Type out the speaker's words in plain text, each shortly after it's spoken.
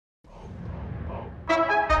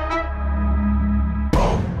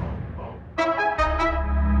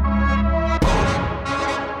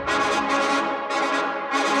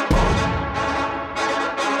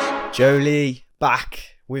Leigh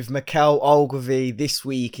back with Mikhel Olgilvie. This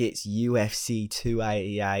week it's UFC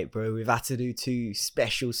 288, bro. We've had to do two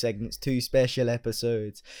special segments, two special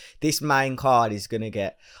episodes. This main card is going to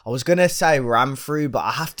get, I was going to say ran through, but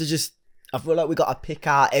I feel like we got to pick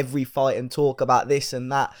out every fight and talk about this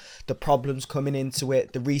and that, the problems coming into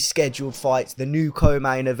it, the rescheduled fights, the new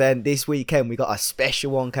co-main event. This weekend we got a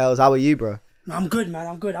special one, Kels. How are you, bro? I'm good, man.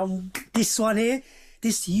 I'm good. This one here,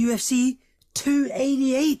 this UFC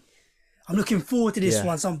 288. I'm looking forward to this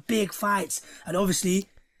one. Some big fights, and obviously,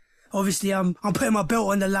 I'm putting my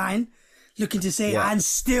belt on the line, looking to say and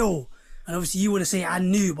still, and obviously you want to say and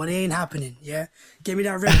new, but it ain't happening. Yeah, get me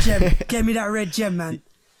that red gem. Get me that red gem, man.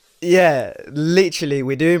 Yeah, literally,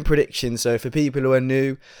 we're doing predictions. So for people who are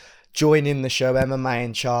new, joining the show, MMA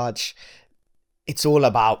in charge. It's all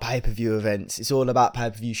about pay-per-view events. It's all about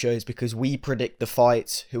pay-per-view shows because we predict the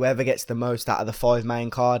fights. Whoever gets the most out of the 5 main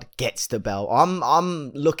card gets the belt. I'm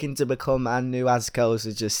looking to become Anu, as Kels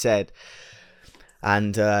has just said.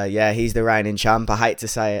 And he's the reigning champ. I hate to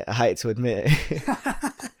say it. I hate to admit it.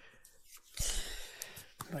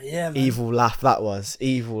 But yeah, man. Evil laugh that was.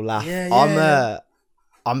 Evil laugh.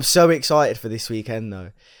 I'm so excited for this weekend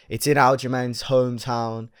though. It's in Aljamain's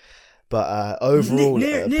hometown. But overall,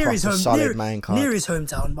 near his home, solid main card. Near his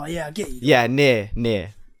hometown, but yeah, I get you. Yeah, near.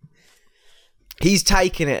 He's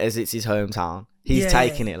taking it as it's his hometown. He's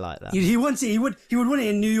taking it like that. He wants it. He would want it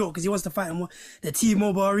in New York because he wants to fight in the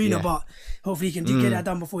T-Mobile Arena. Yeah. But hopefully he can get that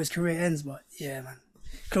done before his career ends. But yeah, man,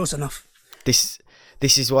 close enough. This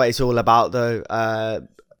is what it's all about, though.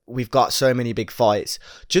 We've got so many big fights.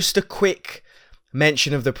 Just a quick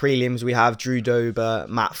mention of the prelims. We have Drew Dober,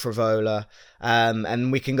 Matt Frivola.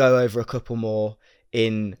 And we can go over a couple more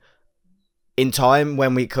in time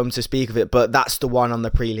when we come to speak of it, but that's the one on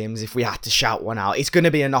the prelims. If we had to shout one out, it's going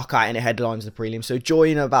to be a knockout and it headlines the prelims. So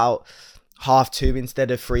join about 2:30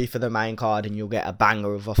 instead of 3 for the main card, and you'll get a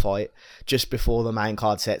banger of a fight just before the main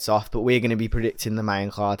card sets off. But we're going to be predicting the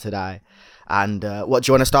main card today. And what do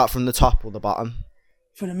you want to start from the top or the bottom?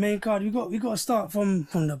 For the main card, we got to start from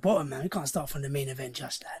the bottom, man. We can't start from the main event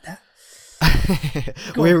just like that.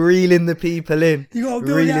 We're reeling the people in. You gotta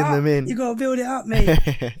build it up. Them in. You gotta build it up, mate.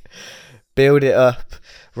 Build it up.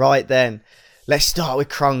 Right then, let's start with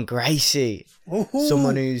Kron Gracie. Ooh.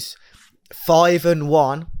 Someone who's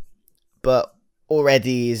 5-1, but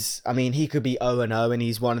already is. I mean, he could be 0-0, and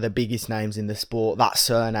he's one of the biggest names in the sport. That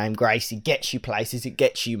surname Gracie gets you places. It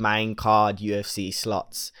gets you main card UFC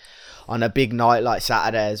slots on a big night like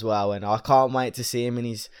Saturday as well. And I can't wait to see him in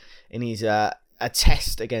his a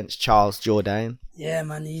test against Charles Jourdain. Yeah,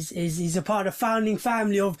 man, he's a part of the founding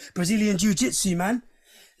family of Brazilian Jiu-Jitsu, man.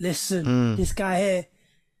 Listen, this guy here,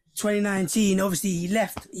 2019, obviously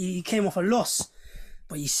he came off a loss.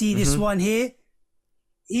 But you see this one here,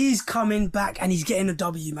 he's coming back and he's getting a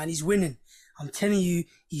W, man. He's winning. I'm telling you,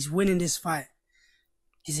 he's winning this fight.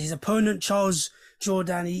 His opponent, Charles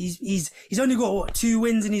Jourdain, he's only got, 2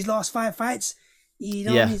 wins in his last 5 fights? He's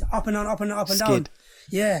up and down.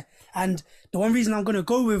 Yeah, and the one reason I'm going to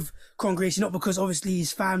go with Kron Gracie, not because obviously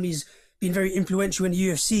his family's been very influential in the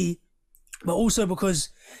UFC, but also because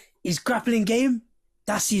his grappling game,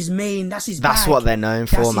 that's his bag. That's what they're known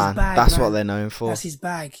for, man. That's what they're known for. That's his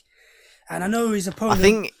bag. And I know his opponent... I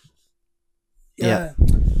think...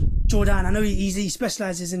 Jourdain, I know he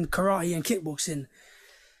specialises in karate and kickboxing,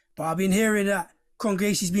 but I've been hearing that Kron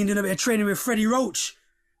Gracie's been doing a bit of training with Freddie Roach.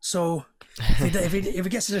 So if it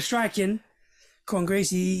gets to the striking... Kron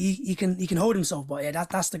Gracie, he can hold himself, but yeah,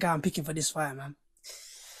 that's the guy I'm picking for this fight, man.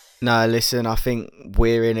 No, listen, I think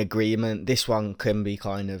we're in agreement. This one can be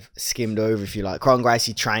kind of skimmed over, if you like. Kron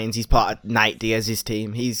Gracie trains. He's part of Nate Diaz's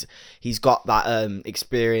team. He's got that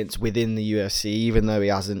experience within the UFC, even though he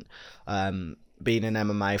hasn't been an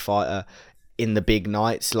MMA fighter in the big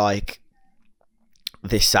nights like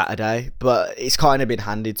this Saturday. But it's kind of been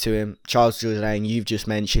handed to him. Charles Jourdain, you've just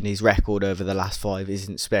mentioned his record over the last 5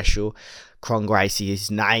 isn't special. Kron Gracie, his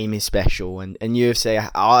name is special, and UFC,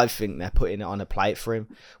 I think they're putting it on a plate for him.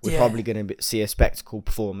 We're probably going to see a spectacle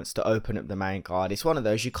performance to open up the main card. It's one of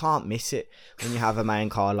those, you can't miss it when you have a main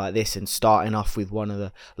card like this, and starting off with one of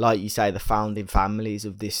the, like you say, the founding families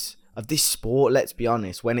of this sport. Let's be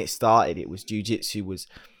honest, when it started, it was jiu-jitsu was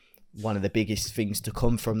one of the biggest things to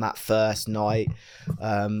come from that first night.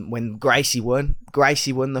 When Gracie won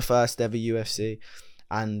the first ever UFC,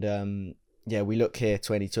 and we look here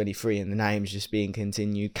 2023 and the name's just being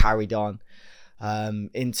continued, carried on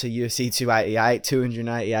into UFC 288,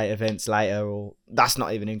 288 events later, or that's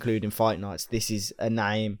not even including fight nights. This is a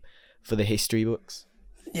name for the history books.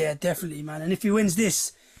 Yeah, definitely, man. And if he wins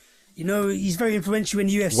this, he's very influential in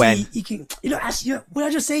the UFC. When? He can, actually, would I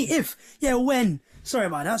just say if? Yeah, when? Sorry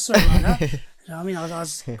about that. You know what I mean? I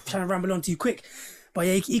was trying to ramble on too quick. But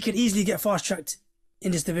yeah, he could easily get fast-tracked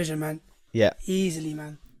in this division, man. Yeah. Easily,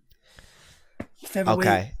 man. Featherweight,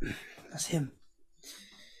 okay. That's him.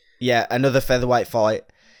 Yeah, another featherweight fight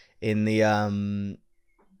in the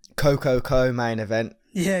Coco main event.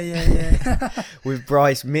 Yeah. With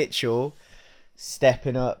Bryce Mitchell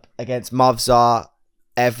stepping up against Movsar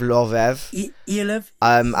Evloev.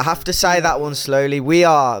 I have to say that one slowly. We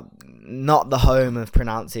are not the home of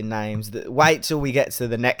pronouncing names. Wait till we get to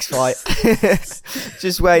the next fight.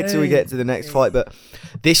 Just wait till we get to the next fight. But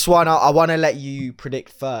this one, I want to let you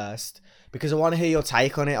predict first because I want to hear your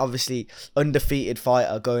take on it. Obviously, undefeated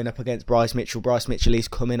fighter going up against Bryce Mitchell. Bryce Mitchell is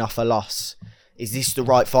coming off a loss. Is this the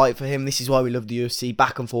right fight for him? This is why we love the UFC.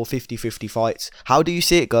 Back and forth, 50-50 fights. How do you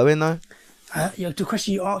see it going, though? The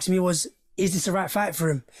question you asked me was, is this the right fight for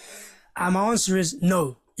him? And my answer is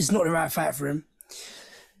no, it's not the right fight for him.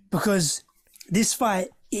 Because this fight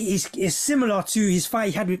is similar to his fight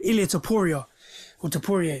he had with Ilia Topuria.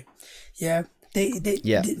 Yeah? They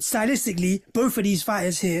stylistically, both of these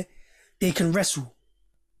fighters here, they can wrestle.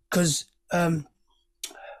 Because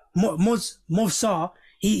Movsar,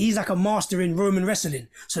 he's like a master in Roman wrestling.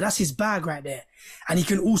 So that's his bag right there. And he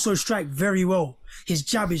can also strike very well. His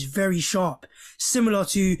jab is very sharp. Similar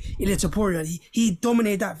to Ilia Topuria. He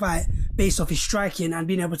dominated that fight based off his striking and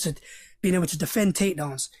being able to defend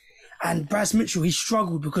takedowns. And Bryce Mitchell, he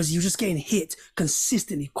struggled because he was just getting hit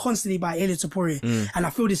constantly by Ilia Topuria. And I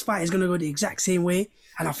feel this fight is going to go the exact same way.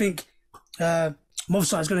 And I think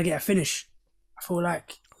Movsar is going to get a finish. I feel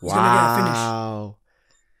like he's going to get a finish.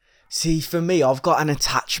 See, for me, I've got an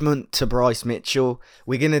attachment to Bryce Mitchell.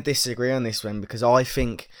 We're going to disagree on this one because I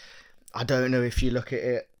don't know if you look at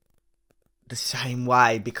it the same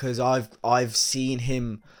way because I've seen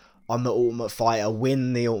him on the Ultimate Fighter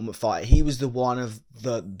win the Ultimate Fighter. He was the one of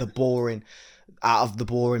the boring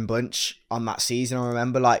bunch on that season. I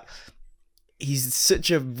remember, like, he's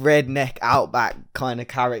such a redneck outback kind of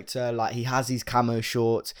character. Like, he has his camo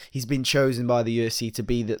shorts. He's been chosen by the UFC to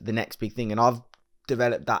be the next big thing, and I've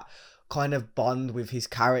developed that kind of bond with his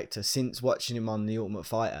character since watching him on the Ultimate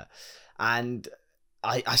Fighter. And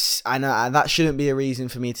I know that shouldn't be a reason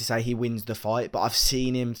for me to say he wins the fight, but I've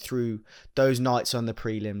seen him through those nights on the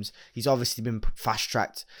prelims. He's obviously been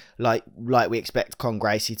fast-tracked like we expect Con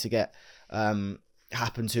Gracie to get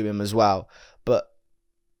happen to him as well. But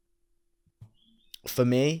for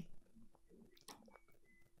me,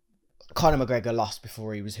 Conor McGregor lost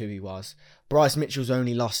before he was who he was. Bryce Mitchell's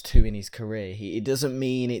only lost 2 in his career. It doesn't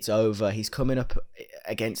mean it's over. He's coming up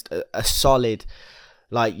against a solid,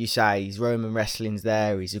 like you say, his Roman wrestling's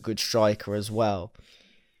there. He's a good striker as well.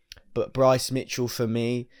 But Bryce Mitchell, for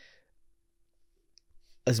me,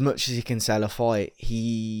 as much as he can sell a fight,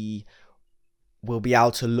 he will be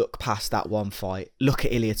able to look past that one fight. Look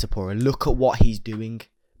at Ilia Topuria. Look at what he's doing.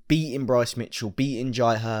 Beating Bryce Mitchell, beating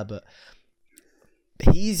Jai Herbert.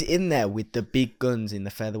 He's in there with the big guns in the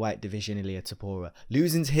featherweight division, Ilia Topuria.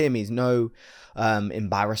 Losing to him is no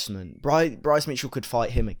embarrassment. Bryce Mitchell could fight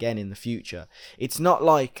him again in the future. It's not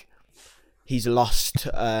like he's lost.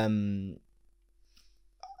 There's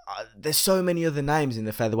so many other names in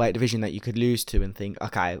the featherweight division that you could lose to and think,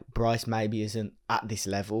 okay, Bryce maybe isn't at this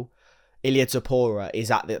level. Ilia Topuria is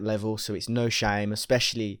at that level, so it's no shame,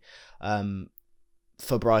 especially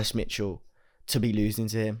for Bryce Mitchell to be losing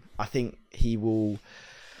to him. I think he will.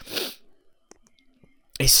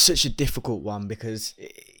 It's such a difficult one because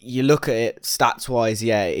you look at it stats wise,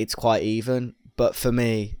 yeah, it's quite even. But for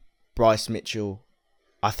me, Bryce Mitchell,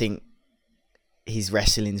 I think his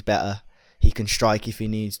wrestling's better. He can strike if he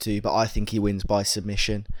needs to, but I think he wins by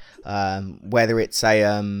submission. Whether it's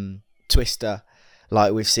a twister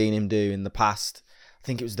like we've seen him do in the past. I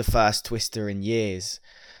think it was the first twister in years.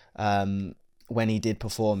 When he did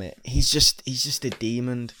perform it, he's just a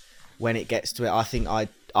demon when it gets to it. I think I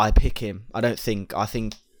pick him. I think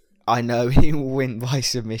I know he will win by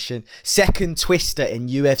submission. Second twister in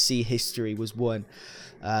UFC history was won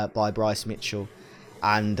by Bryce Mitchell,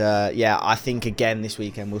 and I think again this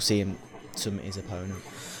weekend we'll see him submit his opponent.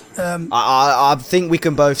 I think we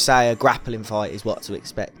can both say a grappling fight is what to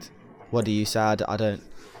expect. What do you say? I don't.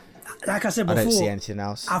 Like I said before, I don't see anything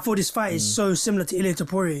else. I thought this fight is so similar to Ilia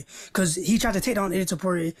Topuria because he tried to take down Ilia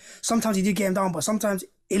Topuria. Sometimes he did get him down, but sometimes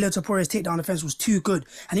Ilia Topuria's takedown defense was too good,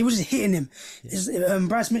 and he was just hitting him.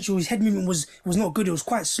 Bryce Mitchell, his head movement was not good. It was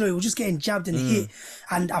quite slow. He was just getting jabbed and hit,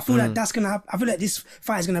 and I feel like that's gonna happen. I feel like this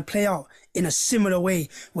fight is gonna play out in a similar way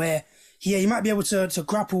where he might be able to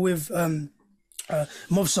grapple with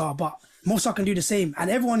Movsar, but Movsar can do the same. And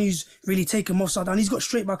everyone who's really taken Movsar down, he's got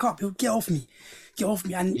straight back up. He'll get off me.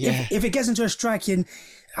 And if it gets into a striking,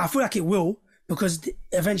 I feel like it will, because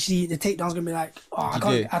eventually the takedown's gonna be like,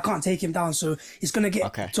 I can't take him down. So it's gonna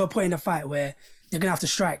get to a point in the fight where they're gonna have to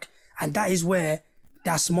strike, and that is where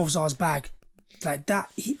that's Movsar's bag. Like that,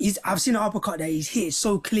 I've seen an uppercut that he's hit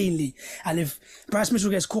so cleanly, and if Bryce Mitchell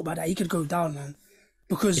gets caught by that, he could go down, man.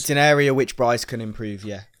 Because it's an area which Bryce can improve.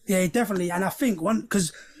 Yeah, definitely. And I think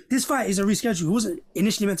because this fight is a reschedule. He wasn't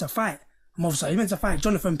initially meant to fight Movsar. He was meant to fight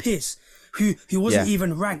Jonathan Pierce, who wasn't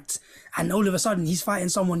even ranked. And all of a sudden, he's fighting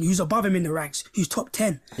someone who's above him in the ranks, who's top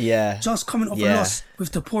 10. Yeah. Just coming off a loss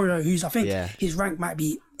with Topuria, who's, I think, his rank might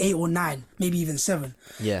be 8 or 9, maybe even 7.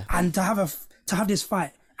 Yeah. And to have this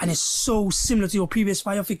fight, and it's so similar to your previous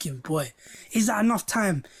fight, you're thinking, boy, is that enough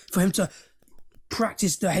time for him to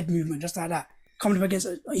practice the head movement just like that? Coming up against,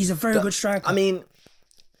 he's a very good striker. I mean,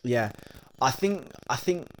 yeah, I think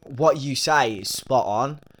what you say is spot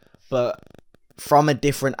on, but from a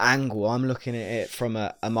different angle, I'm looking at it from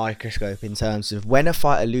a microscope in terms of when a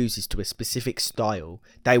fighter loses to a specific style,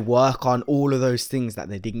 they work on all of those things that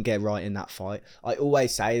they didn't get right in that fight. I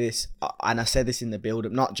always say this, and I said this in the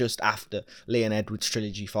build-up, not just after Leon Edwards'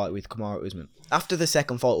 trilogy fight with Kamaru Usman. After the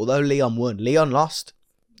second fight, although Leon won, Leon lost.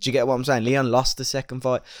 Do you get what I'm saying? Leon lost the second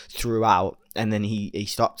fight throughout, and then he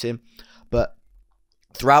stopped him. But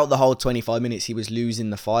throughout the whole 25 minutes, he was losing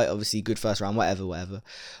the fight. Obviously, good first round, whatever.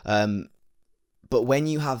 But when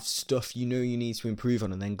you have stuff you know you need to improve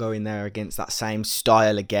on and then go in there against that same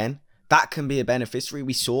style again, that can be a beneficiary.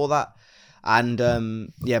 We saw that.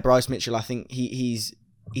 And Bryce Mitchell, I think he's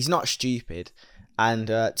not stupid. And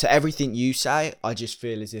to everything you say, I just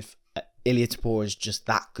feel as if Ilia Topuria is just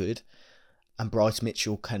that good and Bryce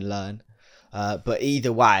Mitchell can learn. But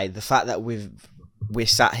either way, the fact that we're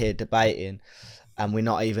sat here debating and we're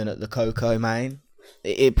not even at the Coco main,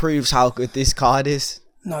 it proves how good this card is.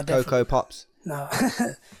 No, Coco Pops. No,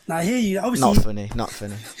 I hear you. Obviously, not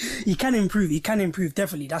funny. He can improve.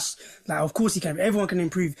 Definitely. That's like, of course he can. Everyone can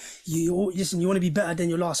improve. You want to be better than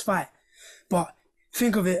your last fight. But I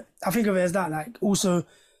think of it as that. Like also,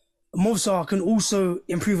 Movsar can also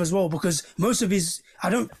improve as well because most of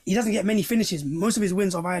he doesn't get many finishes. Most of his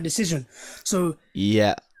wins are via decision. So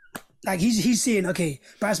yeah, like he's saying, okay,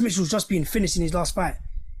 Bryce Mitchell's just been finished in his last fight.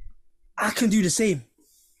 I can do the same.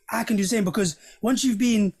 Because once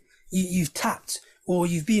you've tapped or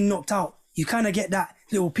you've been knocked out, you kind of get that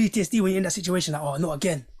little PTSD when you're in that situation, like, oh, not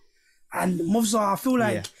again. And Movsar, I feel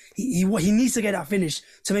like he needs to get that finish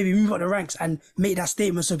to maybe move up the ranks and make that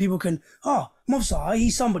statement so people can, Movsar,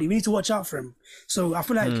 he's somebody, we need to watch out for him. So I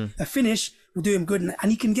feel like a finish will do him good,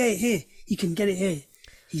 and he can get it here.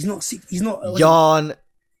 He's not Yarn.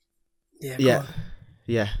 Yeah.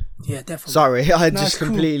 Yeah, definitely. Sorry, I just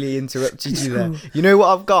completely interrupted you there. You know what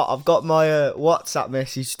I've got? I've got my WhatsApp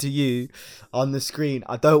message to you on the screen.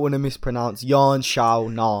 I don't want to mispronounce Yan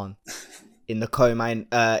Xiao Nan in the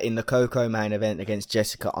Coco main event against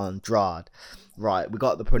Jessica Andrade. Right, we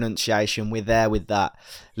got the pronunciation. We're there with that.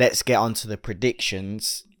 Let's get on to the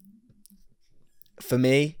predictions. For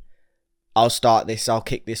me, I'll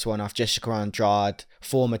kick this one off. Jessica Andrade,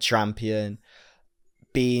 former champion,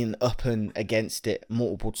 been up and against it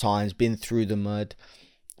multiple times, been through the mud,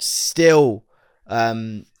 still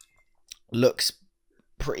looks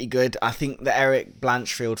pretty good. I think the Eric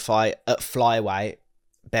Blanchfield fight at flyweight,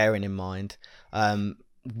 bearing in mind,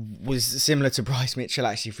 was similar to Bryce Mitchell,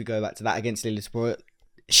 actually, if we go back to that, against Ilia Topuria.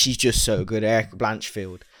 She's just so good. Eric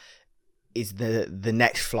Blanchfield is the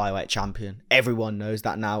next flyweight champion. Everyone knows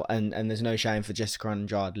that now, and there's no shame for Jessica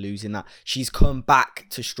Andrade losing that. She's come back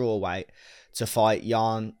to strawweight to fight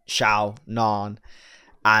Yan Xiao Nan,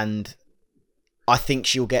 and I think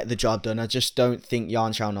she'll get the job done. I just don't think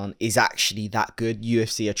Yan Xiao Nan is actually that good.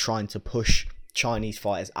 UFC are trying to push Chinese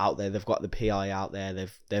fighters out there. They've got the PI out there.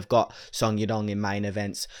 They've got Song Yadong in main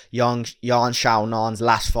events. Yan Xiao Nan's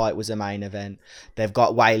last fight was a main event. They've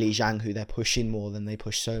got Weili Zhang, who they're pushing more than they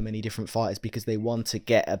push so many different fighters because they want to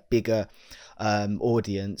get a bigger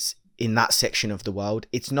audience in that section of the world.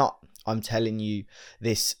 It's not, I'm telling you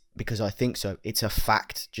this because I think so. It's a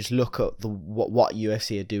fact. Just look at what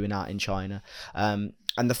UFC are doing out in China. And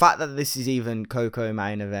the fact that this is even Coco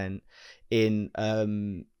main event in a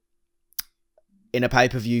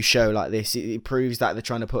pay-per-view show like this, it proves that they're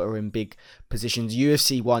trying to put her in big positions.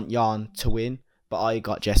 UFC want Yan to win, but I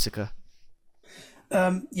got Jessica.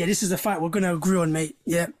 This is a fight we're going to agree on, mate.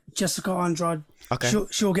 Yeah, Jessica Andrade. Okay.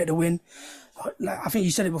 She'll get the win. Like, I think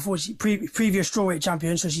you said it before. She's previous strawweight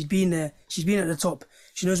champion, so she's been there. She's been at the top.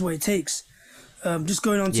 She knows what it takes. Just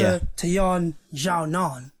going on to Yan Xiao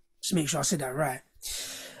Nan. Just make sure I said that right.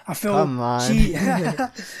 I feel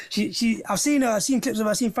she I've seen clips of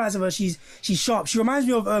her, seen fights of her. She's sharp. She reminds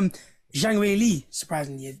me of Zhang Weili,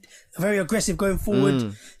 surprisingly. Very aggressive going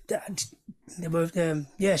forward. They both,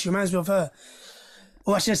 yeah, she reminds me of her.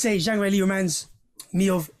 Or I should say, Zhang Weili reminds me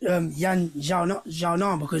of Yan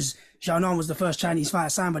Xiaonan because Xiaonan was the first Chinese fighter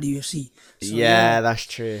signed by the UFC. So, yeah, that's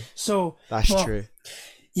true. So That's true.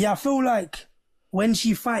 Yeah, I feel like when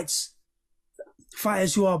she fights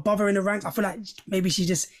fighters who are above her in the rank, I feel like maybe she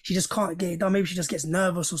just can't get it done. Maybe she just gets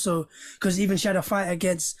nervous or so. Because even she had a fight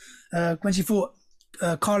against when she fought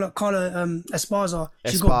Carla Esparza.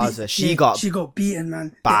 She got beaten,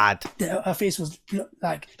 man. Bad. Her face was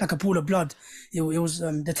like a pool of blood. It was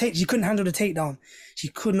the take. She couldn't handle the takedown. She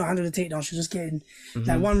could not handle the takedown. She was just getting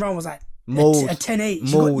like one round was like mauled. a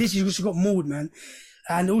 10-8. She got mauled, man.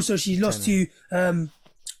 And also she lost to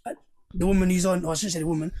the woman who's on, or I shouldn't say the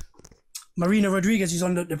woman, Marina Rodriguez, who's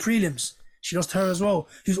on the prelims. She lost to her as well,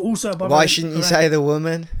 who's also above. Why shouldn't you say the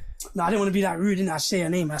woman? No, I didn't want to be that rude, didn't I? Say her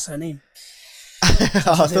name, that's her name.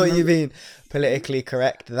 I thought you being politically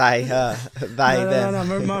correct. They,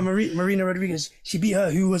 them. No. Marina Rodriguez, she beat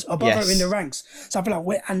her, who was above her in the ranks. So I feel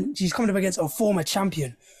like, and she's coming up against a former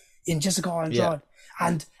champion in Jessica Andrade. Yeah.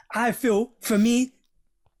 And I feel, for me,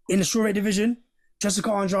 in the strawweight division,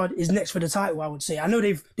 Jessica Andrade is next for the title, I would say. I know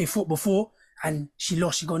they fought before and she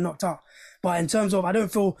lost, she got knocked out. But in terms of, I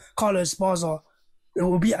don't feel Carla Esparza, it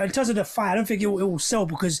will be, in terms of the fight, I don't think it will sell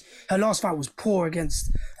because her last fight was poor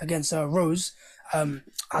against Rose. I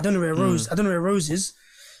don't know where Rose is.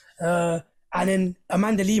 And then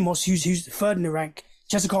Amanda Lemos, who's third in the rank,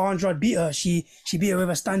 Jessica Andrade beat her. She beat her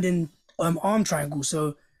with a standing arm triangle.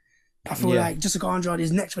 So I feel like Jessica Andrade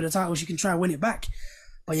is next for the title. She can try and win it back.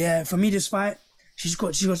 But yeah, for me, this fight, she's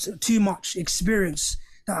got too much experience.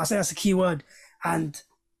 I say that's a key word. And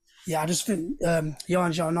yeah, I just think Yan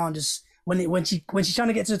Xiaonan just when she's trying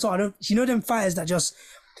to get to the top, she know them fighters that just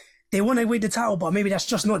they want to win the title, but maybe that's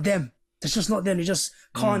just not them. That's just not them. They just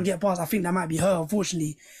can't get past. I think that might be her,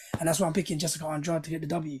 unfortunately, and that's why I'm picking Jessica Andrade to get the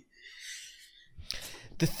W.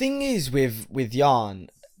 The thing is with Yan,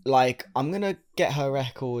 like I'm gonna get her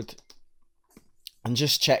record and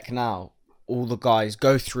just check now. All the guys,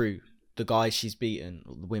 go through the guys she's beaten,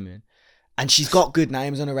 the women, and she's got good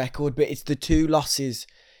names on her record, but it's the two losses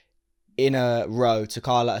in a row to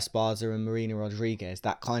Carla Esparza and Marina Rodriguez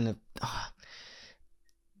that kind of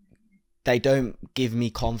they don't give me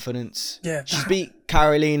confidence. Yeah, she's beat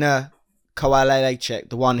Karolina Kowalczyk,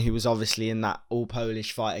 the one who was obviously in that all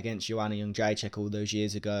Polish fight against Joanna Jędrzejczyk all those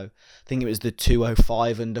years ago. I think it was the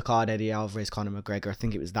 205 undercard, Eddie Alvarez, Conor McGregor. I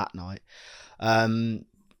think it was that night.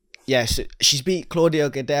 Yeah, so she's beat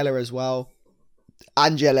Claudia Gadelha as well.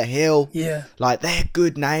 Angela Hill. Yeah. Like, they're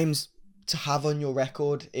good names to have on your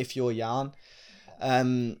record if you're Yan.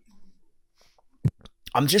 I'm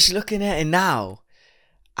just looking at it now.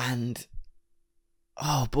 And,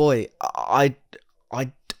 oh boy, I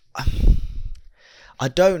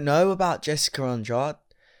don't know about Jessica Andrade.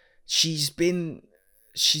 She's been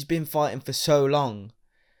fighting for so long.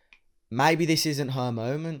 Maybe this isn't her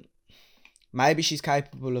moment. Maybe she's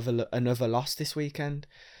capable of another loss this weekend.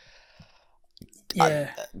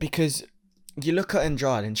 Yeah. Because you look at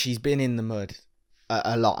Andrade and she's been in the mud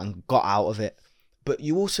a lot and got out of it. But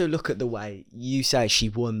you also look at the way you say she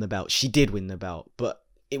won the belt. She did win the belt, but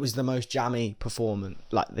it was the most jammy performance,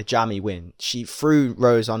 like the jammy win. She threw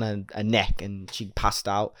Rose on her neck and she passed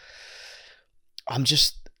out. I'm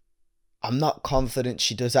not confident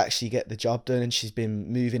she does actually get the job done, and she's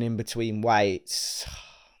been moving in between weights.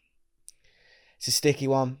 It's a sticky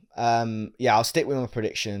one. Yeah, I'll stick with my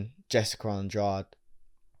prediction, Jessica Andrade.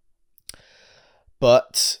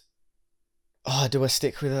 But, do I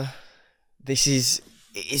stick with her? It's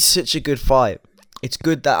such a good fight. It's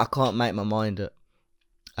good that I can't make my mind up.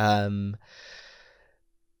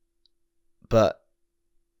 But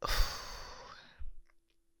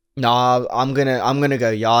no, I'm gonna go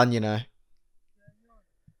Yan. You know,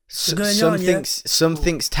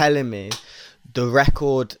 something's telling me the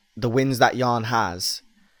record, the wins that Yan has,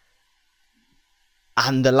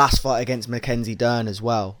 and the last fight against Mackenzie Dern as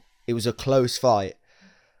well. It was a close fight.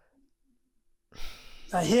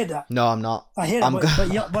 I hear that. No, I'm not. I hear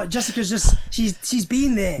that, but Jessica's just she's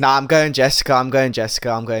been there. Nah, I'm going Jessica.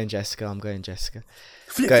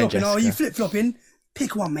 Flip-flopping, are you flip-flopping?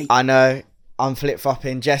 Pick one, mate. I know. I'm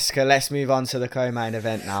flip-flopping. Jessica, let's move on to the co-main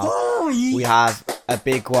event now. Oh, yeah. We have a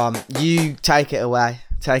big one. You take it away.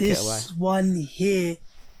 This one here,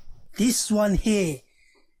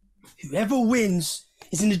 whoever wins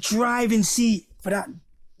is in the driving seat for that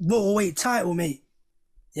welterweight title, mate.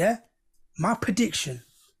 Yeah? My prediction,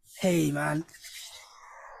 hey man,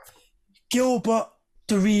 Gilbert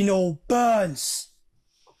Dorino Burns.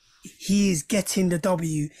 He is getting the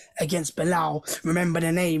W against Bilal. Remember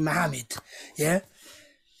the name, Mohammed. Yeah?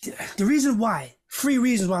 The reason why, 3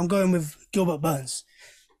 reasons why I'm going with Gilbert Burns.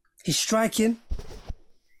 His striking,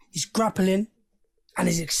 his grappling, and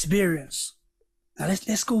his experience. Now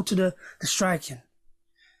let's go to the striking.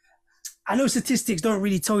 I know statistics don't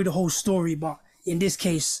really tell you the whole story, but in this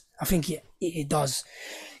case, I think it does.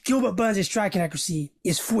 Gilbert Burns' striking accuracy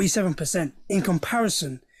is 47% in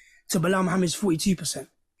comparison to Belal Muhammad's 42%.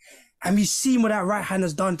 And we've seen what that right hand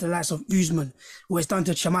has done to the likes of Usman, what it's done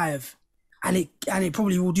to Chimaev. And it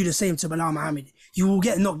probably will do the same to Belal Muhammad. You will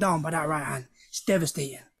get knocked down by that right hand. It's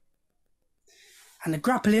devastating. And the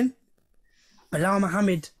grappling, Belal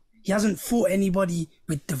Muhammad, he hasn't fought anybody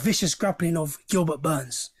with the vicious grappling of Gilbert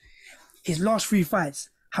Burns. His last 3 fights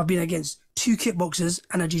have been against 2 kickboxers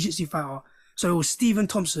and a jiu-jitsu fighter. So it was Stephen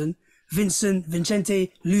Thompson,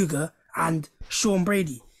 Vicente Luger, and Sean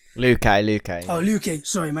Brady. Luke. Oh, Luke.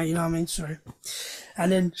 Sorry, mate. You know what I mean? Sorry.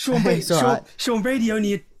 And then Sean Brady, right. Sean Brady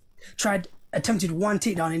only attempted 1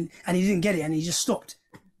 takedown and he didn't get it and he just stopped.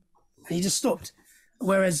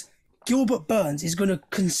 Whereas Gilbert Burns is going to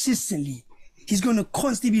constantly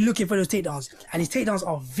be looking for those takedowns, and his takedowns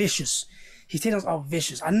are vicious.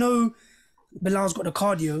 I know Belal's got the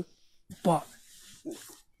cardio, but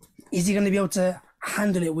is he going to be able to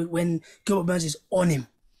handle it when Gilbert Burns is on him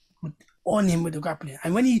with the grappling?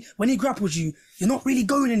 And when he grapples you, you're not really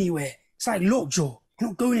going anywhere. It's like lockjaw. You're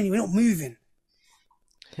not going anywhere, you're not moving.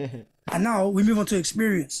 And now we move on to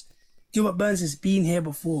experience. Gilbert Burns has been here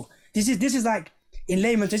before. This is like, in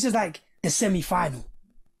layman, this is like the semi-final.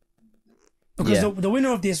 Because the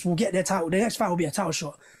winner of this will get their title. The next fight will be a title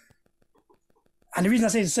shot. And the reason I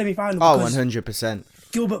say the semi-final, because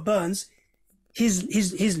 100%. Gilbert Burns,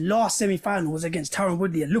 his last semi-final was against Tyron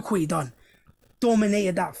Woodley, and look what he done.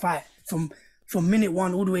 Dominated that fight from minute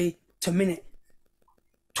 1 all the way to minute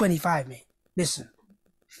 25, mate. Listen,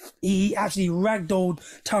 he actually ragdolled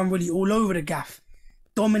Tyron Woodley all over the gaff.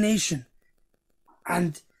 Domination.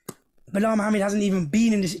 And Belal Muhammad hasn't even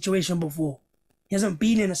been in this situation before. He hasn't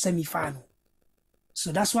been in a semi-final.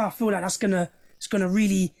 So that's why I feel like it's gonna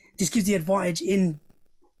really, this gives the advantage in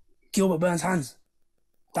Gilbert Burns' hands.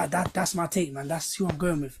 That's my take, man. That's who I'm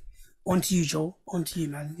going with. On to you, Joel. On to you,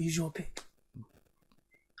 man. Who's your pick?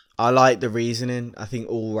 I like the reasoning. I think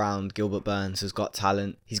all round Gilbert Burns has got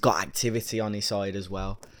talent. He's got activity on his side as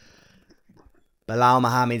well. Belal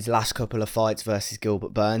Muhammad's last couple of fights versus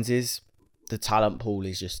Gilbert Burns's, the talent pool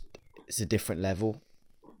is just, it's a different level.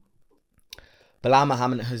 Belal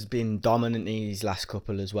Muhammad has been dominant in his last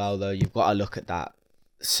couple as well, though. You've got to look at that.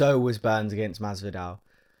 So was Burns against Masvidal.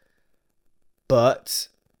 But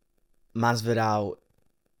Masvidal,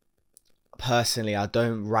 personally, I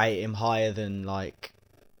don't rate him higher than, like,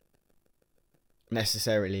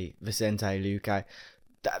 necessarily Vicente Luque.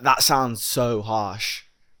 That sounds so harsh.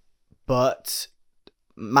 But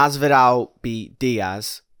Masvidal beat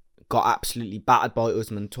Diaz, got absolutely battered by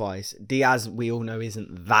Usman twice. Diaz, we all know,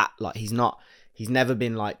 isn't that, like, he's never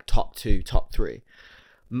been like top 2, top 3.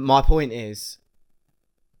 My point is,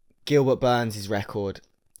 Gilbert Burns' record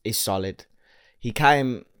is solid. He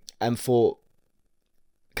came and fought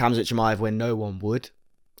Khamzat Chimaev when no one would,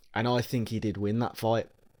 and I think he did win that fight.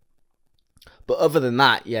 But other than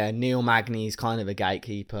that, yeah, Neil Magny's kind of a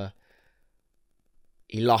gatekeeper.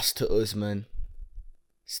 He lost to Usman.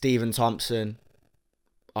 Stephen Thompson.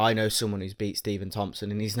 I know someone who's beat Stephen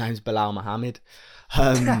Thompson, and his name's Belal Muhammad.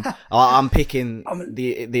 I'm picking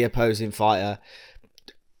the opposing fighter.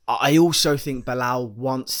 I also think Belal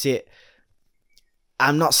wants it.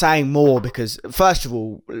 I'm not saying more because, first of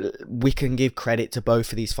all, we can give credit to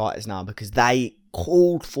both of these fighters now because they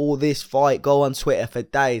called for this fight. Go on Twitter for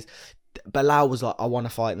days. Belal was like, I want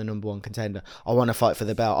to fight the number 1 contender. I want to fight for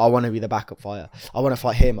the belt. I want to be the backup fighter. I want to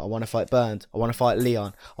fight him. I want to fight Burns. I want to fight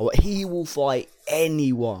Leon. He will fight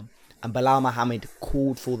anyone. And Belal Muhammad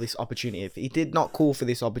called for this opportunity. If he did not call for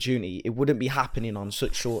this opportunity, it wouldn't be happening on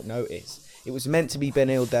such short notice. It was meant to be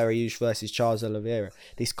Beneil Dariush versus Charles Oliveira,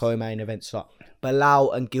 this co-main event slot.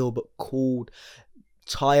 Belal and Gilbert called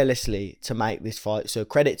tirelessly to make this fight. So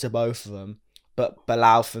credit to both of them. But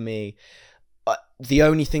Belal, for me, the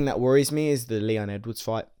only thing that worries me is the Leon Edwards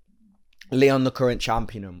fight. Leon, the current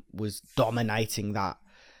champion, was dominating that.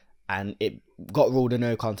 And it got ruled a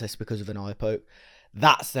no contest because of an eye poke.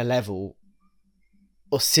 That's the level,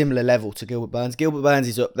 or similar level to Gilbert Burns. Gilbert Burns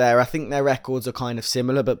is up there. I think their records are kind of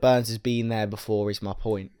similar, but Burns has been there before, is my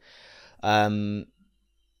point. But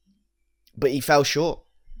he fell short.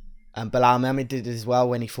 And Belal Muhammad did as well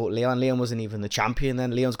when he fought Leon. Leon wasn't even the champion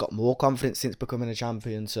then. Leon's got more confidence since becoming a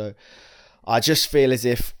champion. So I just feel as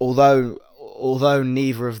if, although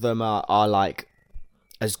neither of them are like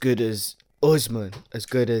as good as Usman, as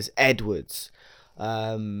good as Edwards,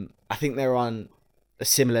 I think they're on a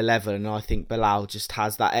similar level, and I think Bilal just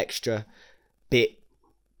has that extra bit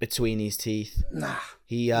between his teeth.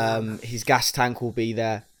 His gas tank will be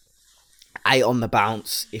there. 8 on the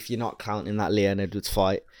bounce, if you're not counting that Leon Edwards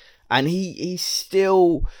fight. And he's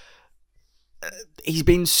still... he's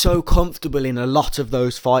been so comfortable in a lot of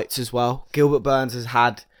those fights as well. Gilbert Burns has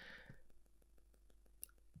had...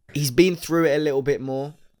 he's been through it a little bit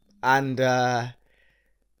more. And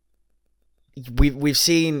we've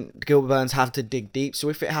seen Gilbert Burns have to dig deep. So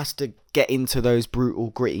if it has to get into those brutal,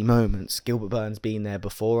 gritty moments, Gilbert Burns been there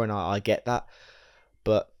before, and I get that.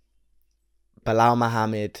 But Bilal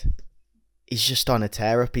Muhammad... he's just on a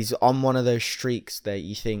tear up. He's on one of those streaks that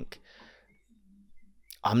you think,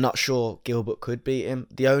 I'm not sure Gilbert could beat him.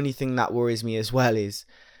 The only thing that worries me as well is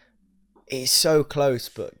it's so close,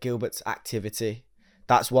 but Gilbert's activity.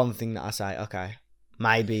 That's one thing that I say, okay,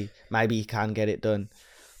 maybe he can get it done.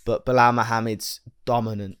 But Bilal Muhammad's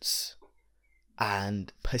dominance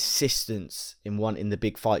and persistence in wanting the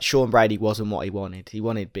big fight. Sean Brady wasn't what he wanted. He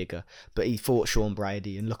wanted bigger, but he fought Sean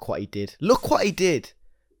Brady, and look what he did.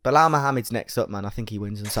 Bilal Muhammad's next up, man. I think he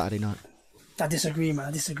wins on Saturday night. I disagree, man.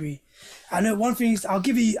 I disagree. I know one thing is, I'll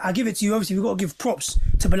give it to you. Obviously, we've got to give props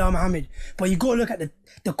to Bilal Muhammad, but you got to look at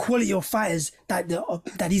the quality of fighters that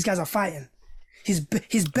these guys are fighting. His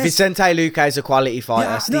best. Vicente Luque is a quality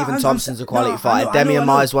fighter. Stephen Thompson's a quality fighter. Demian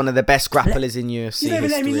Maia is one of the best grapplers in UFC history. He's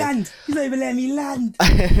not even letting me land.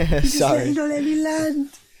 Sorry. He's not letting me land.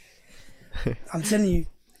 I'm telling you,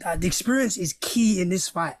 the experience is key in this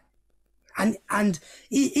fight. And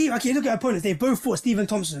okay, look at opponents. They both fought Stephen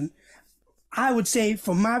Thompson. I would say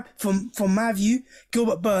from my view,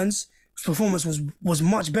 Gilbert Burns' performance was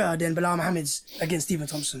much better than Bilal Muhammad's against Stephen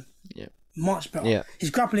Thompson. Yeah, much better. Yeah, his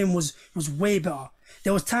grappling was way better.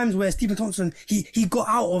 There was times where Stephen Thompson he got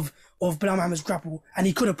out of Bilal Muhammad's grapple, and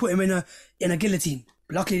he could have put him in a guillotine.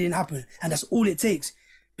 But luckily, it didn't happen, and that's all it takes.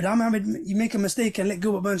 Bilal Muhammad, you make a mistake and let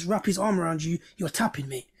Gilbert Burns wrap his arm around you, you're tapping,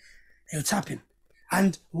 mate. You're tapping.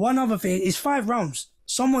 And one other thing is 5 rounds.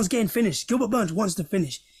 Someone's getting finished. Gilbert Burns wants to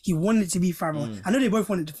finish. He wanted it to be 5 rounds. I know they both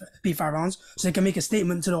wanted it to be 5 rounds, so they can make a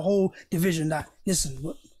statement to the whole division that,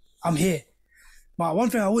 listen, I'm here. But one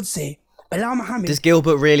thing I would say, Bilal Muhammad... does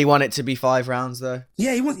Gilbert really want it to be 5 rounds, though?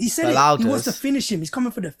 Yeah, he said Bilal it. He wants to finish him. He's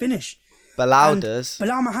coming for the finish. Bilal does.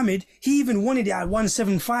 Bilal Muhammad, he even wanted it at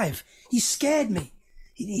 175. He scared me.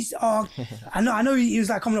 I know he was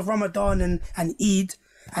like coming off Ramadan and Eid.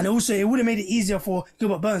 And also, it would have made it easier for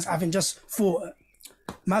Gilbert Burns having just fought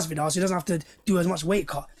Masvidal, so he doesn't have to do as much weight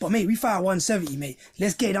cut. But, mate, we fight at 170, mate.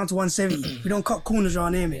 Let's get it down to 170. We don't cut corners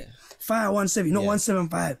around here, mate. Fight at 170, not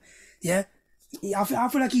 175. Yeah? I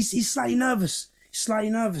feel like he's slightly nervous.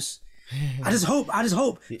 I just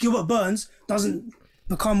hope Gilbert Burns doesn't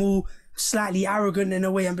become all slightly arrogant in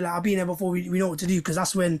a way and be like, I've been there before, we know what to do, because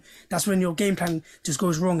that's when your game plan just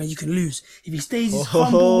goes wrong and you can lose. If he stays his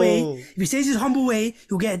humble way,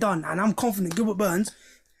 he'll get it done. And I'm confident Gilbert Burns,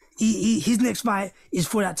 his next fight is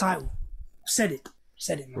for that title. Said it,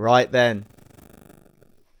 man. Right then.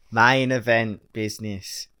 Main event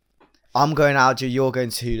business. I'm going Aljo, you're going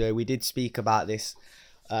Cejudo. We did speak about this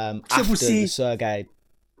after the Sergey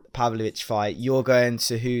Pavlovich fight. You're going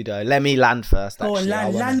to Cejudo. Let me land first, actually.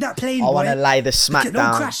 Land that plane, I boy. want to lay the smack down.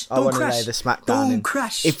 Don't crash. Don't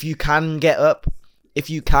crash. If you can get up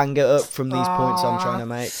from these points I'm trying to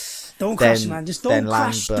make, don't crash, man. Just don't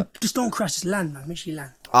crash. Just don't crash. Just land, man. Make sure you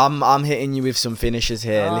land. I'm hitting you with some finishers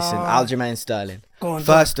here. Listen, Aljamain Sterling. Go on.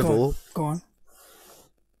 First of all, go on.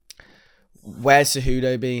 Where's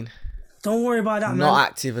Cejudo been? Don't worry about that, man. Not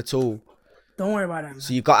active at all. Don't worry about that, man.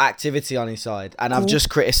 So you've got activity on his side. And I've just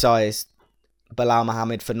criticised Bilal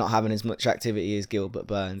Muhammad for not having as much activity as Gilbert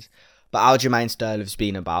Burns. But Aljamain Sterling's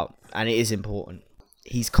been about, and it is important.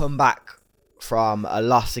 He's come back from a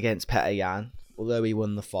loss against Petr Yan, although he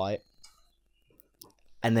won the fight,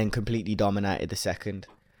 and then completely dominated the second.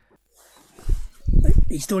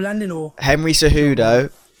 He's still landing, or? Henry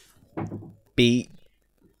Cejudo beat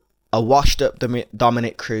a washed-up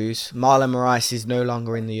Dominic Cruz. Marlon Moraes is no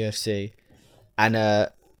longer in the UFC. And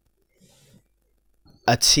a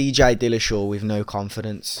TJ Dillashaw with no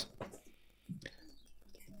confidence.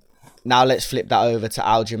 Now let's flip that over to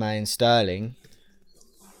Aljamain Sterling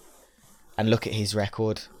and look at his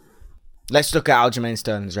record. Let's look at Aljamain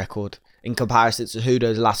Sterling's record in comparison to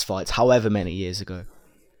Cejudo's last fights, however many years ago.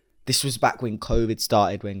 This was back when COVID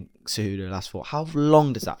started, when Cejudo last fought. How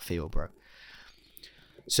long does that feel, bro?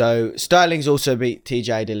 So Sterling's also beat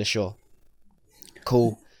TJ Dillashaw.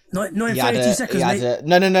 Cool. Not in 32 seconds, mate.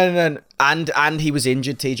 No. And he was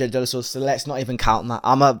injured, TJ Dillashaw, so let's not even count that.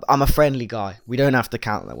 I'm a friendly guy. We don't have to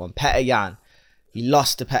count that one. Petr Yan. He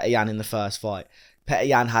lost to Petr Yan in the first fight. Petr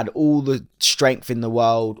Yan had all the strength in the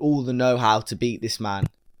world, all the know-how to beat this man.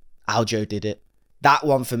 Aljo did it. That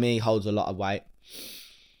one for me holds a lot of weight.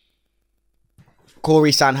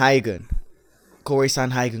 Corey Sandhagen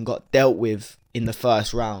got dealt with in the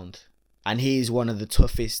first round, and he's one of the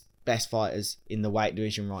toughest, best fighters in the weight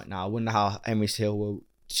division right now. I wonder how Henry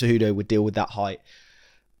Cejudo would deal with that height.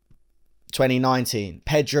 2019,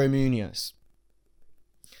 Pedro Munoz,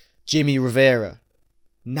 Jimmy Rivera,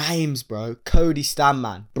 names, bro. Cody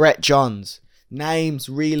Stanman, Brett Johns, names,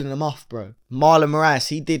 reeling them off, bro. Marlon Moraes,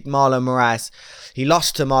 he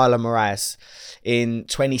lost to Marlon Moraes in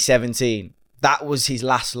 2017. That was his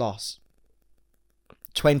last loss.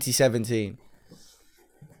 2017.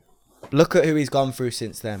 Look at who he's gone through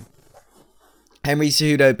since then. Henry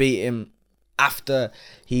Cejudo beat him after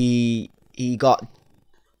he got...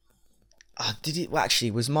 did he... Well,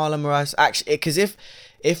 actually, was Marlon Moraes... Actually, because if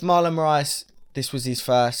Marlon Moraes... This was his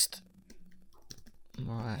first...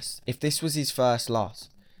 If this was his first loss,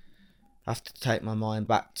 I have to take my mind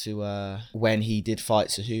back to when he did fight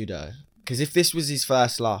Cejudo. Because if this was his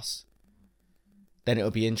first loss, then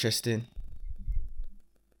it'll be interesting.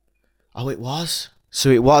 Oh, it was? So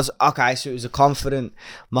it was... Okay, so it was a confident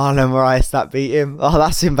Marlon Moraes that beat him. Oh,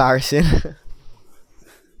 that's embarrassing.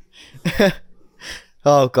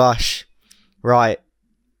 Oh, gosh. Right.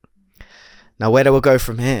 Now, where do we go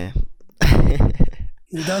from here?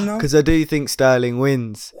 You don't know? Because I do think Sterling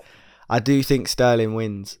wins.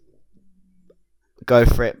 Go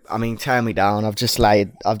for it. I mean, tear me down. I've just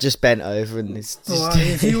bent over and it's just... Well,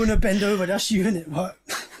 if you want to bend over, that's you, innit? What?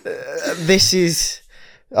 This is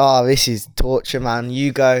torture, man.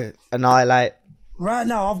 You go, annihilate. Right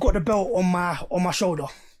now, I've got the belt on my shoulder.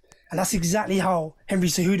 And that's exactly how Henry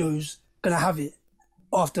Cejudo's going to have it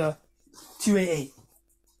after 288.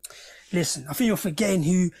 Listen, I think you're forgetting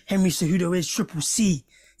who Henry Cejudo is, Triple C,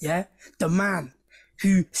 yeah? The man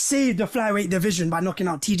who saved the flyweight division by knocking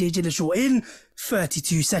out TJ Dillashaw in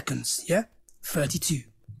 32 seconds, yeah? 32.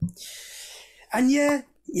 And yeah,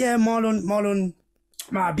 Marlon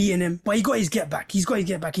might have beaten him, but he got his get back.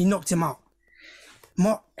 He knocked him out.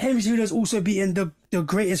 Henry Cejudo's also beaten the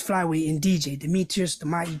greatest flyweight in DJ, Demetrius the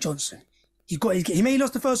Mighty Johnson. He may have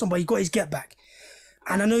lost the first one, but he got his get back.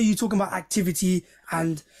 And I know you're talking about activity,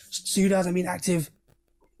 and Cejudo hasn't been active.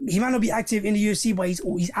 He might not be active in the UFC, but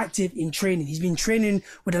he's active in training. He's been training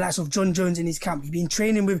with the likes of John Jones in his camp. He's been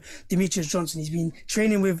training with Demetrius Johnson. He's been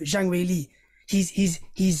training with Zhang Weili.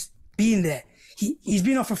 He's been there. He's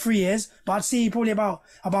been off for 3 years, but I'd say probably about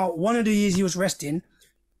 1 of the years he was resting.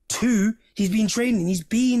 2, he's been training. He's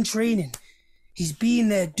been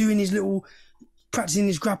there doing his little, practicing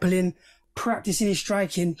his grappling, practicing his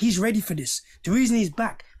striking. He's ready for this. The reason he's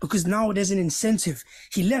back, because now there's an incentive.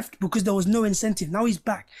 He left because there was no incentive. Now he's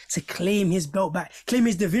back to claim his belt back, claim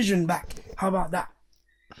his division back. How about that?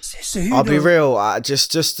 Cejudo, I'll be real.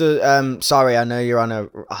 Just to sorry, I know you're on a...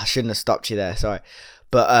 I shouldn't have stopped you there. Sorry,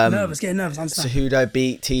 but getting nervous. I understand. Cejudo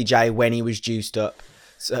beat TJ when he was juiced up.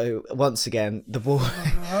 So once again, the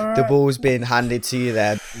ball's been handed to you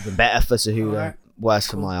there. Even better for Cejudo, right. Worse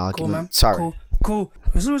for my argument. Man. Sorry. Cool.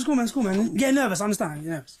 It's cool, man. Get nervous, I understand.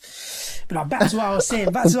 You're nervous. But back to what I was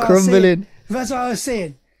saying. That's what I was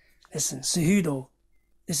saying. Listen, Cejudo.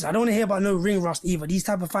 Listen, I don't want to hear about no ring rust either. These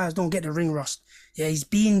type of fighters don't get the ring rust. Yeah, he's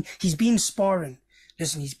been sparring.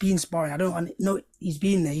 Listen, he's been sparring. I don't know. He's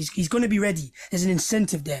been there. He's going to be ready. There's an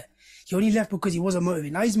incentive there. He only left because he wasn't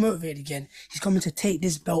motivated. Now he's motivated again. He's coming to take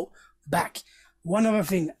this belt back. One other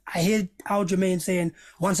thing, I hear Aljamain saying,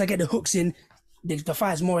 once I get the hooks in, the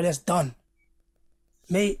fight's more or less done.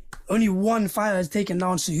 Mate, only one fighter has taken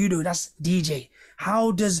down Cejudo. That's DJ.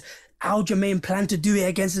 How does Aljamain plan to do it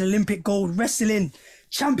against an Olympic gold wrestling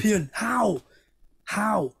champion? How?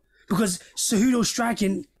 Because Cejudo's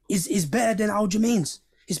striking is better than Aljamain's.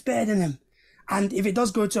 It's better than him. And if it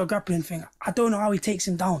does go to a grappling thing, I don't know how he takes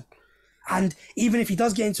him down. And even if he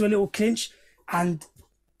does get into a little clinch,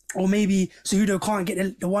 or maybe Cejudo can't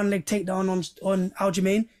get the one leg takedown on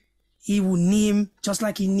Aljamain, he will knee him just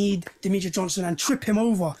like he kneed Demetrius Johnson and trip him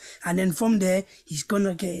over. And then from there, he's going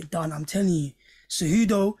to get it done. I'm telling you.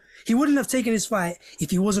 Cejudo, he wouldn't have taken this fight if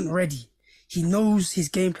he wasn't ready. He knows his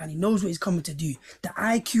game plan. He knows what he's coming to do. The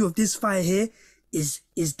IQ of this fight here is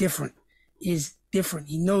different. Is different.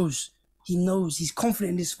 He knows. He's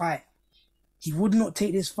confident in this fight. He would not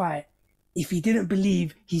take this fight if he didn't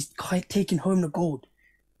believe he's taking home the gold.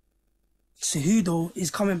 Cejudo is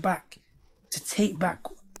coming back to take back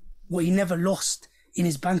what he never lost in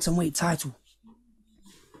his bantamweight title.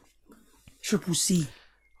 Triple C.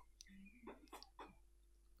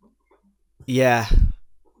 Yeah.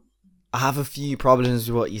 I have a few problems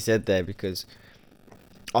with what you said there because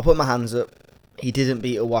I'll put my hands up. He didn't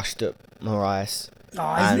beat a washed up Moraes.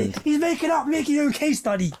 Oh, he's making your own case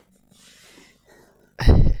study.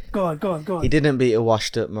 Go on. He didn't beat a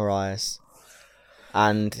washed up Moraes.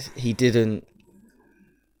 And he didn't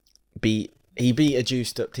beat... He beat a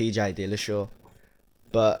juiced up TJ Dillashaw.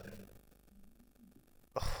 But...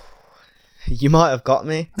 You might have got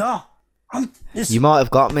me. No. You might have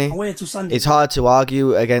got me. I'll wait till Sunday. It's hard to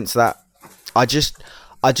argue against that. I just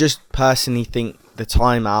personally think the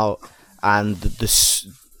timeout and the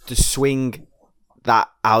swing that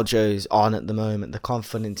Aljo's on at the moment, the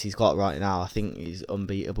confidence he's got right now, I think is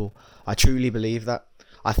unbeatable. I truly believe that.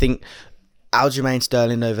 I think Aljamain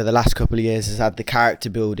Sterling over the last couple of years has had the character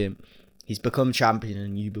building. He's become champion,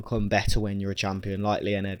 and you become better when you're a champion, like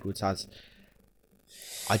Leon Edwards has.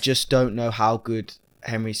 I just don't know how good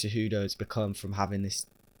Henry Cejudo has become from having this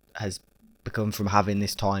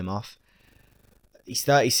time off. He's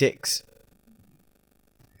 36.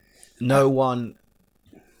 No one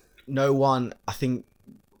I think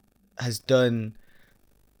has done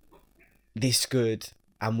this good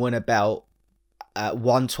and won a belt at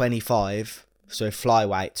 125, so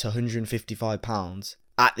flyweight, to 155 pounds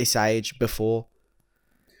at this age before.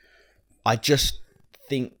 I just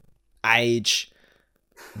think age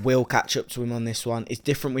will catch up to him on this one. It's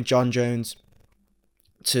different with John Jones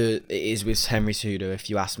to it is with Henry Cejudo, if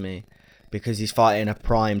you ask me, because he's fighting a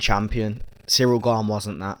prime champion. Cyril Gane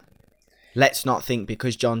wasn't that. Let's not think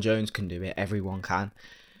because John Jones can do it, everyone can.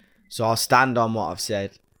 So I'll stand on what I've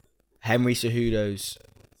said. Henry Cejudo's...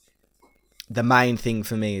 The main thing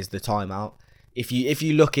for me is the timeout. If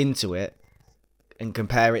you look into it and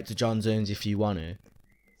compare it to John Jones if you want to,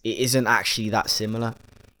 it isn't actually that similar.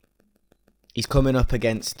 He's coming up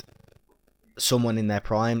against someone in their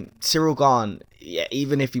prime. Cyril Gane, yeah,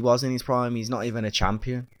 even if he was in his prime, he's not even a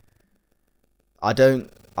champion. I don't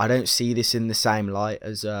see this in the same light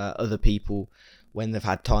as other people when they've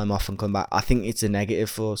had time off and come back. I think it's a negative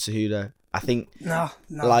for Cejudo. I think, no.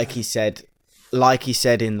 like he said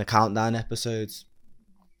in the countdown episodes,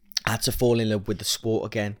 I had to fall in love with the sport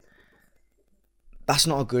again. That's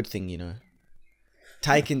not a good thing, you know.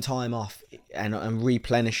 Taking time off and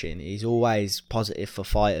replenishing is always positive for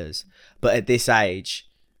fighters. But at this age,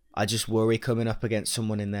 I just worry coming up against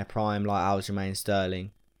someone in their prime like Aljamain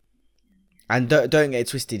Sterling. And don't get it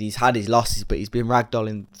twisted, he's had his losses, but he's been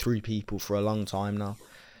ragdolling through people for a long time now.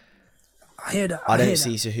 I hear that. I don't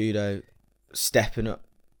see Cejudo stepping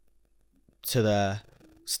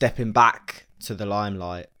back to the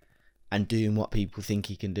limelight and doing what people think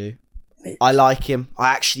he can do. I like him.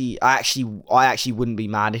 I actually wouldn't be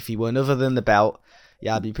mad if he won, other than the belt.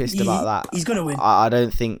 Yeah, I'd be pissed about that. He's gonna win. I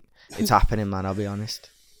don't think it's happening, man. I'll be honest.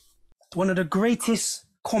 One of the greatest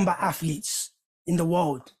combat athletes in the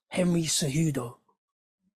world, Henry Cejudo.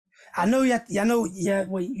 I know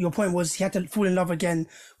what your point was, he had to fall in love again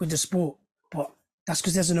with the sport, but that's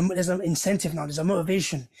because there's an incentive now, there's a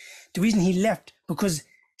motivation. The reason he left, because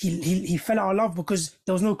he fell out of love because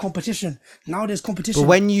there was no competition. Now there's competition. But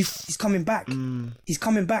when he's coming back. He's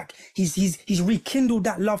coming back. He's rekindled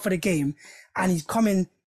that love for the game, and he's coming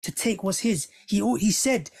to take what's his. He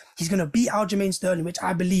said he's gonna beat Aljamain Sterling, which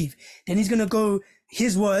I believe. Then he's gonna go,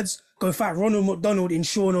 his words, go fight Ronald McDonald in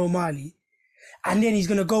Sean O'Malley. And then he's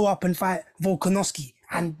going to go up and fight Volkanovski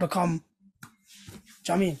and become, do you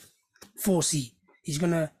know what I mean? 4C. He's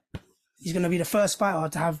going to be the first fighter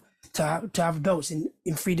to have belts in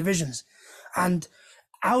 3 divisions. And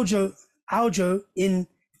Aljo in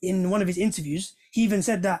one of his interviews, he even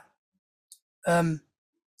said that it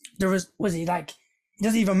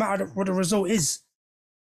doesn't even matter what the result is.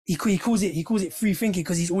 He calls it free thinking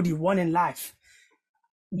because he's already won in life.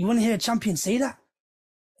 You want to hear a champion say that?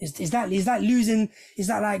 Is that losing? Is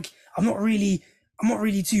that like, I'm not really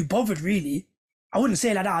too bothered, really. I wouldn't say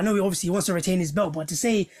it like that. I know he obviously wants to retain his belt, but to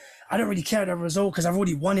say I don't really care about the result because I've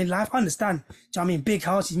already won in life, I understand. Do you know what I mean? Big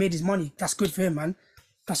house, he's made his money. That's good for him, man.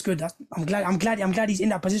 That's good. I'm glad he's in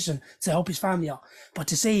that position to help his family out. But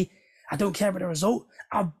to say I don't care about the result,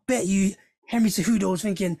 I bet you Henry Cejudo was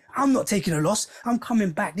thinking, I'm not taking a loss. I'm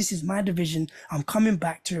coming back. This is my division. I'm coming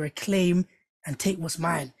back to reclaim and take what's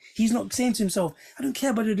mine. He's not saying to himself, I don't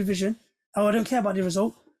care about the division. Oh, I don't care about the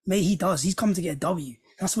result. Mate, he does. He's coming to get a W.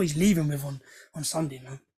 That's what he's leaving with on Sunday,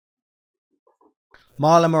 man.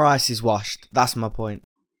 Marlon Moraes is washed. That's my point.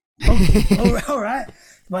 All right.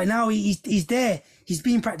 But now he's there. He's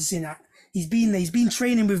been practicing that. He's been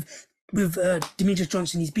training with Demetrius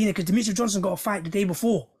Johnson. He's been there because Demetrius Johnson got a fight the day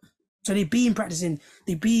before. So they've been practicing.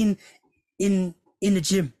 They've been in the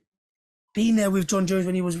gym. Being there with John Jones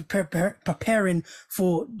when he was preparing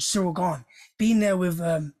for Cyril Gane. Being there with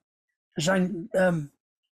Zhang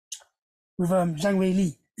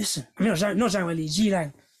Weili. Listen, I mean, not Zhang Weili,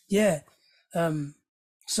 Zhilang. Yeah.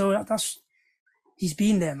 So that's he's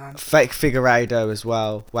been there, man. Fake Figueiredo as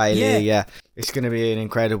well. Weili, yeah. It's going to be an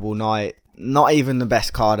incredible night. Not even the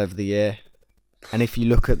best card of the year. And if you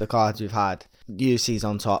look at the cards we've had, UFC's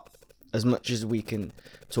on top. As much as we can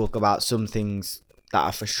talk about some things that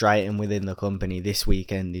are frustrating within the company, this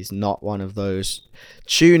weekend is not one of those.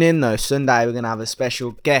 Tune in though. Sunday we're going to have a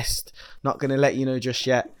special guest. Not going to let you know just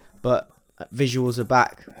yet, but visuals are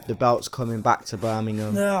back. The belt's coming back to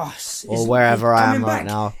Birmingham or wherever I am right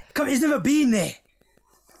now. It's never been there.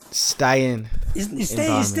 Staying. It's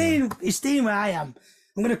staying where I am.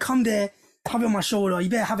 I'm gonna come there, have it on my shoulder. You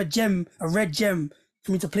better have a red gem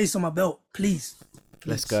for me to place on my belt, please.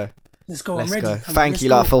 Let's go. I'm ready. Thank you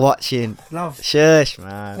lot for watching. Love. Shush,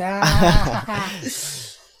 man.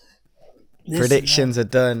 Predictions are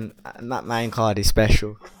done, and that main card is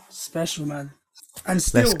special. Special, man. And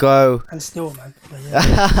still. Let's go. And still, man. Yeah.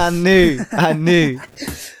 I knew.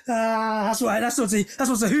 That's what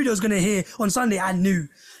Cejudo's gonna hear on Sunday. I knew.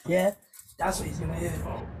 Yeah. That's what he's gonna hear.